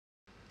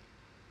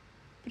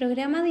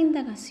Programa de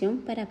indagación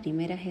para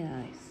primeras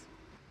edades.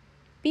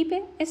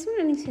 PIPE es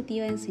una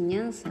iniciativa de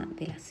enseñanza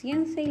de la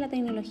ciencia y la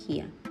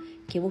tecnología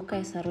que busca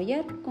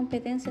desarrollar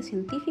competencias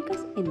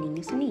científicas en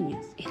niños y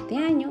niñas. Este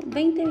año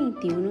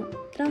 2021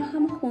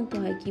 trabajamos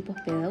junto a equipos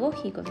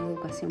pedagógicos de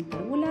Educación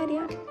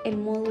Parvularia el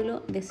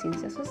módulo de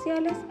Ciencias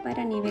Sociales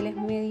para niveles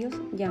medios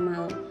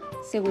llamado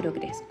Seguro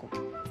Crezco.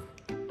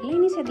 La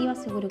iniciativa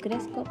Seguro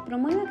Crezco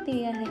promueve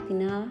actividades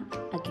destinadas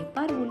a que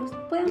párvulos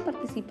puedan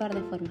participar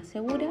de forma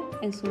segura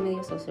en su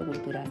medio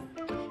sociocultural,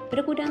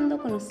 procurando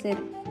conocer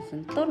sus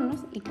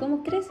entornos y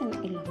cómo crecen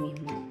en los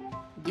mismos.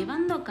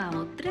 Llevando a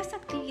cabo 3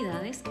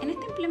 actividades, en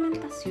esta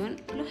implementación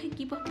los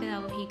equipos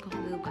pedagógicos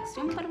de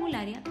Educación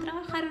Parvularia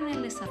trabajaron en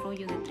el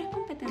desarrollo de 3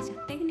 competencias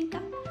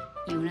técnicas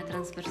y una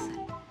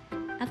transversal.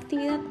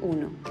 Actividad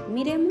 1.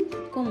 Miremos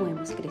cómo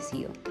hemos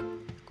crecido.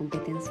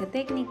 Competencia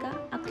técnica,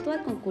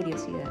 actuar con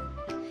curiosidad.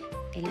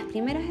 En las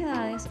primeras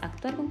edades,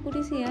 actuar con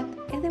curiosidad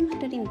es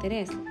demostrar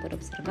interés por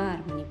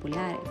observar,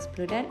 manipular,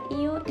 explorar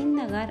y o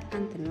indagar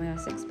ante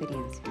nuevas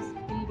experiencias.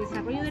 En el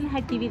desarrollo de las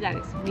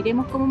actividades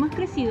Miremos cómo hemos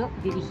crecido,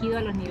 dirigido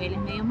a los niveles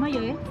medios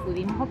mayores,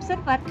 pudimos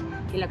observar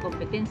que la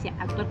competencia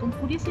actuar con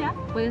curiosidad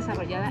fue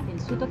desarrollada en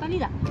su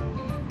totalidad.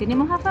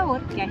 Tenemos a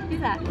favor que a esta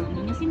edad los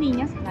niños y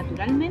niñas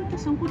naturalmente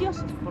son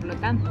curiosos, por lo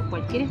tanto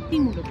cualquier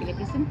estímulo que le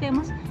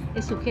presentemos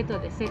es sujeto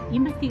de ser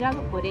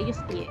investigado por ellos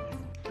y ellas.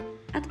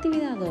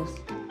 Actividad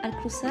 2. Al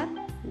cruzar,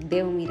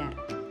 debo mirar.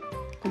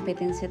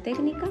 Competencia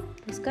técnica,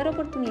 buscar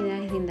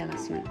oportunidades de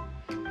indagación.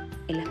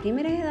 En las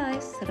primeras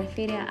edades se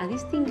refiere a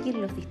distinguir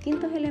los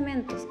distintos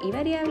elementos y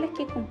variables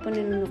que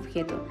componen un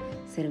objeto,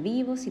 ser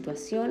vivo,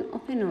 situación o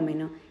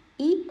fenómeno,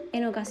 y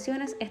en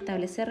ocasiones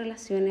establecer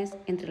relaciones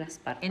entre las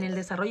partes. En el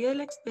desarrollo de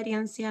la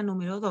experiencia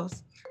número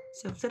 2,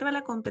 se observa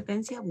la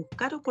competencia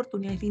buscar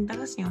oportunidades de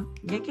indagación,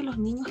 ya que los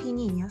niños y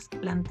niñas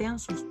plantean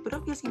sus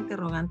propias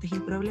interrogantes y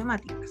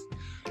problemáticas,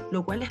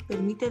 lo cual les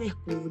permite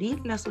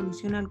descubrir la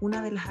solución a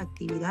alguna de las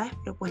actividades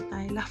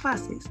propuestas en las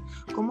fases,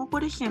 como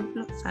por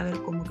ejemplo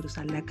saber cómo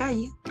cruzar la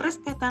calle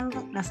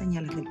respetando las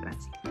señales del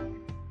tránsito.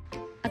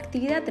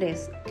 Actividad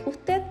 3.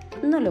 Usted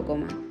no lo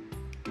coma.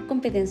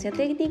 Competencia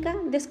técnica,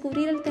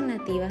 descubrir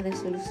alternativas de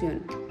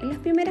solución. En las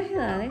primeras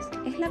edades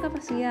es la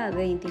capacidad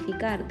de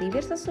identificar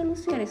diversas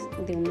soluciones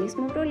de un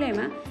mismo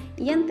problema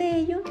y ante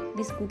ello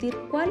discutir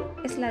cuál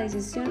es la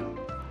decisión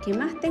que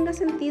más tenga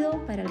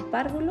sentido para el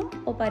párvulo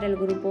o para el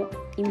grupo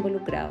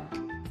involucrado.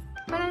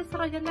 Para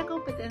desarrollar la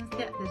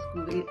competencia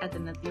descubrir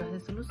alternativas de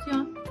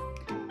solución,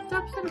 se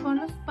observó en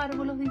los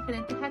párvulos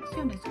diferentes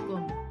acciones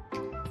como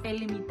el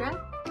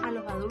limitar a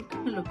los adultos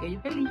en lo que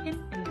ellos eligen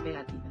en las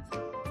pegativas,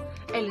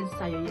 el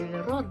ensayo y el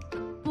error,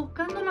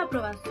 buscando la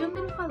aprobación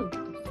de los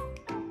adultos.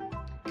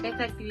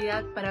 Esta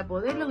actividad, para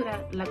poder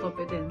lograr la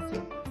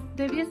competencia,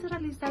 debiese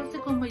realizarse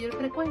con mayor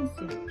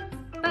frecuencia,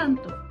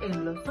 tanto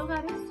en los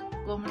hogares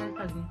como en el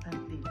jardín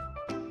infantil.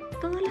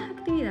 Todas las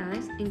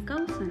actividades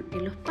encausan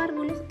en los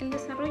párvulos el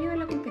desarrollo de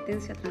la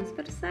competencia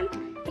transversal,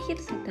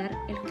 ejercitar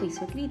el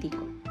juicio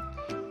crítico.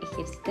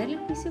 Ejercitar el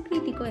juicio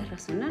crítico es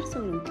razonar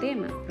sobre un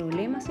tema,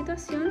 problema o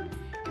situación,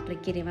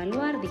 requiere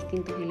evaluar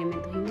distintos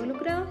elementos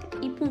involucrados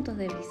y puntos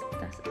de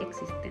vista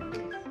existentes.